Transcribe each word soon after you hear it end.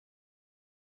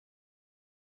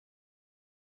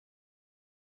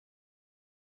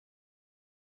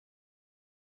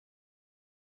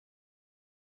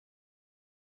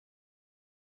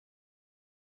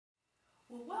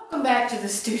Well, welcome back to the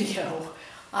studio.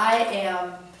 I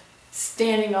am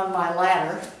standing on my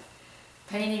ladder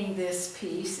painting this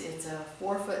piece. It's a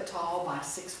 4 foot tall by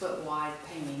 6 foot wide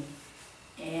painting,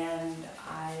 and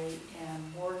I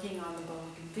am working on the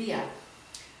Bougainvillea.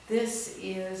 This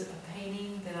is a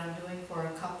painting that I'm doing for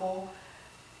a couple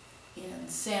in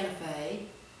Santa Fe,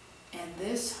 and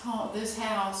this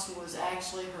house was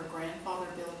actually, her grandfather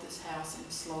built this house in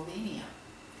Slovenia.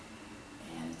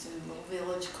 And it's in a little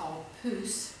village called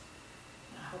Pus,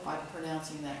 I hope I'm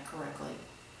pronouncing that correctly,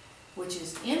 which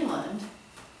is inland,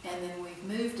 and then we've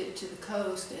moved it to the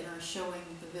coast and are showing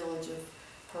the village of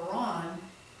Paran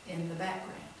in the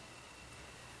background.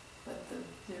 But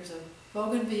there's a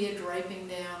bougainvillea draping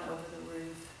down over the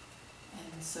roof,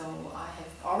 and so I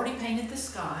have already painted the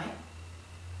sky.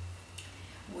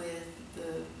 With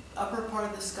the upper part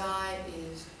of the sky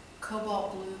is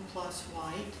cobalt blue plus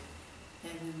white,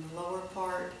 and then the lower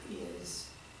part is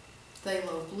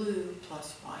phthalo blue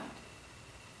plus white.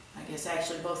 I guess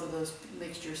actually both of those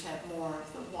mixtures have more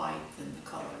of the white than the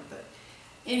color, but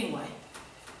anyway,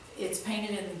 it's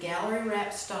painted in the gallery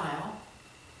wrap style,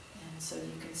 and so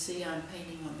you can see I'm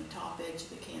painting on the top edge of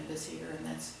the canvas here, and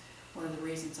that's one of the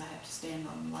reasons I have to stand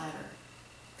on the ladder,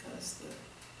 because the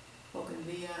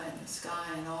bougainvillea and the sky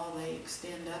and all, they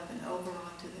extend up and over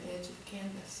onto the edge of the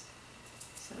canvas.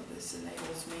 So this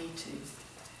enables me to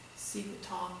see the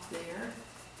top there.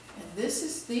 And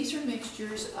these are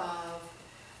mixtures of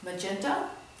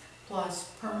magenta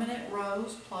plus permanent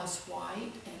rose plus white,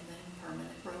 and then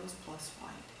permanent rose plus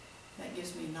white. That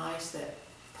gives me that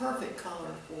perfect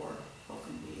color for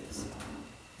bougainvilleas.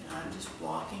 And I'm just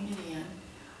blocking it in.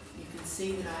 You can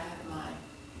see that I have my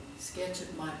sketch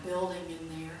of my building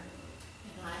in there.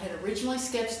 And I had originally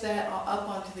sketched that up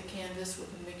onto the canvas with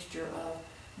a mixture of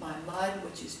my mud,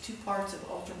 which is 2 parts of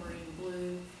ultramarine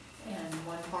blue and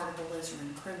 1 part of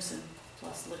alizarin crimson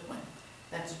plus liquid.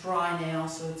 That's dry now,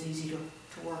 so it's easy to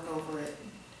work over it,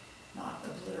 not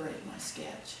obliterate my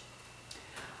sketch.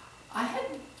 I had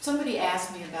somebody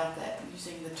ask me about that,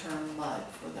 using the term mud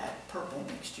for that purple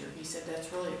mixture. He said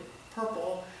that's really a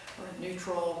purple or a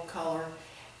neutral color.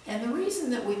 And the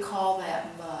reason that we call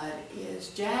that mud is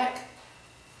Jack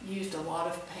used a lot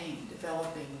of pain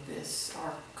developing this,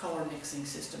 our color mixing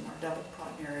system, our double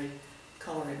primary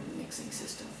color mixing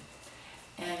system.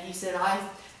 And he said,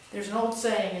 there's an old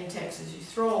saying in Texas, you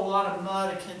throw a lot of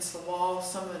mud against the wall,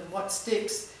 some of what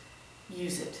sticks,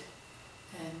 use it.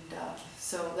 And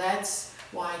so that's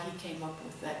why he came up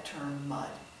with that term mud,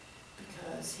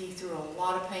 because he threw a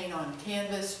lot of paint on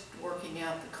canvas, working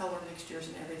out the color mixtures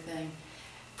and everything,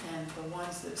 and the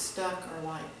ones that stuck are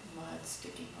like mud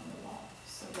sticking on the wall.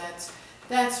 So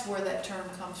that's where that term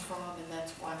comes from, and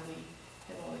that's why we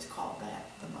have always called that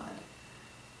the mud.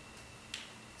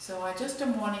 So I just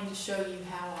am wanting to show you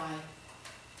how I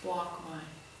block my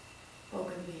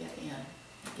bougainvillea in.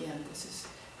 Again,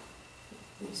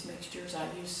 these mixtures, I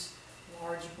use a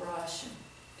large brush, and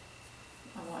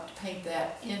I want to paint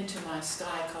that into my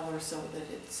sky color so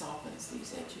that it softens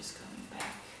these edges coming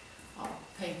back. I'll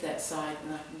paint that side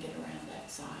when I can get around that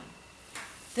side.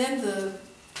 Then the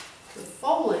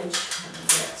foliage, let me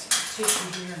get some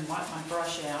tissue here and wipe my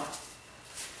brush out.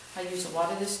 I use a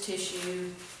lot of this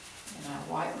tissue, and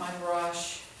I wipe my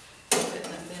brush, put it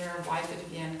in the thinner, wipe it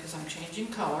again because I'm changing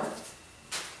color.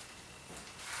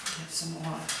 Get some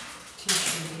more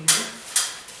tissue here.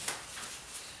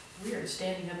 Weird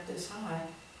standing up this high.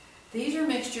 These are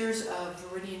mixtures of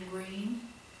viridian green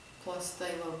plus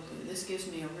phthalo blue. This gives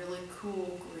me a really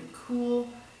cool green, cool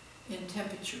in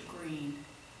temperature green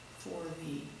for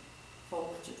the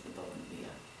foliage of the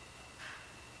bougainvillea.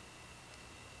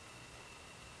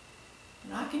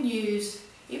 And I can use,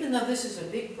 even though this is a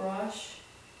big brush,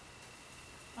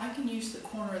 I can use the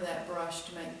corner of that brush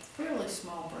to make fairly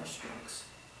small brush strokes.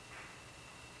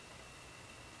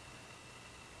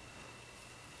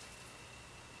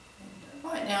 And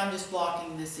right now I'm just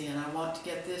blocking this in. I want to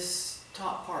get this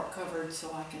top part covered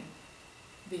so I can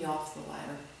be off the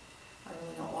ladder. I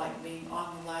really don't like being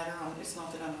on the ladder. It's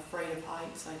not that I'm afraid of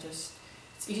heights,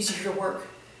 it's easier to work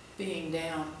being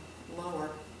down lower.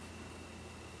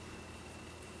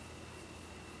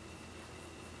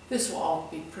 This will all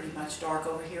be pretty much dark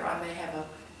over here. I may have a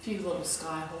few little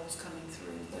sky holes coming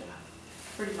through, but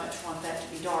I pretty much want that to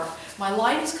be dark. My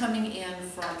light is coming in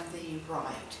from the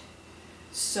right.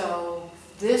 So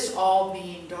this all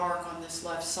being dark on this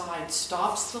left side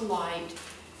stops the light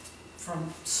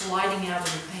from sliding out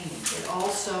of the painting. It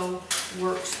also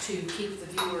works to keep the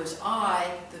viewer's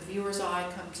eye. The viewer's eye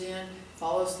comes in,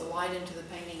 follows the light into the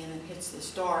painting, and then hits this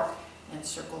dark and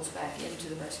circles back into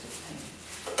the rest of the painting.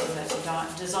 So that's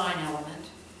a design element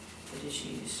that is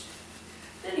used.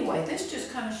 But anyway, this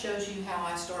just kind of shows you how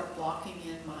I start blocking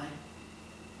in my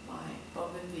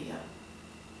Bougainvillea.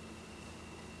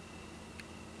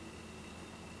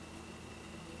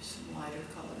 Use some lighter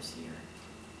colors here.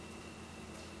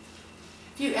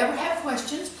 If you ever have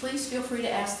questions, please feel free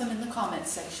to ask them in the comments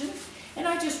section. And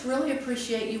I just really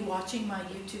appreciate you watching my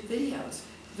YouTube videos.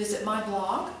 Visit my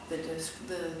blog.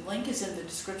 The link is in the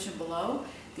description below.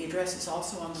 The address is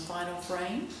also on the final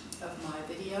frame of my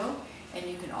video. And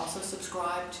you can also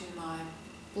subscribe to my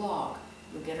blog.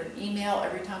 You'll get an email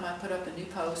every time I put up a new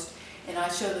post. And I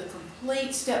show the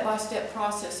complete step-by-step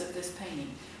process of this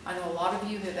painting. I know a lot of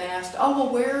you have asked,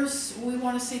 oh, well, we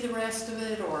want to see the rest of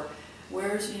it, or we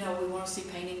want to see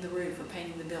painting the roof or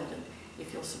painting the building.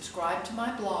 If you'll subscribe to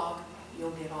my blog,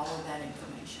 you'll get all of that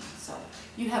information. So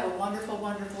you have a wonderful,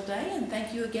 wonderful day, and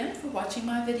thank you again for watching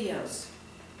my videos.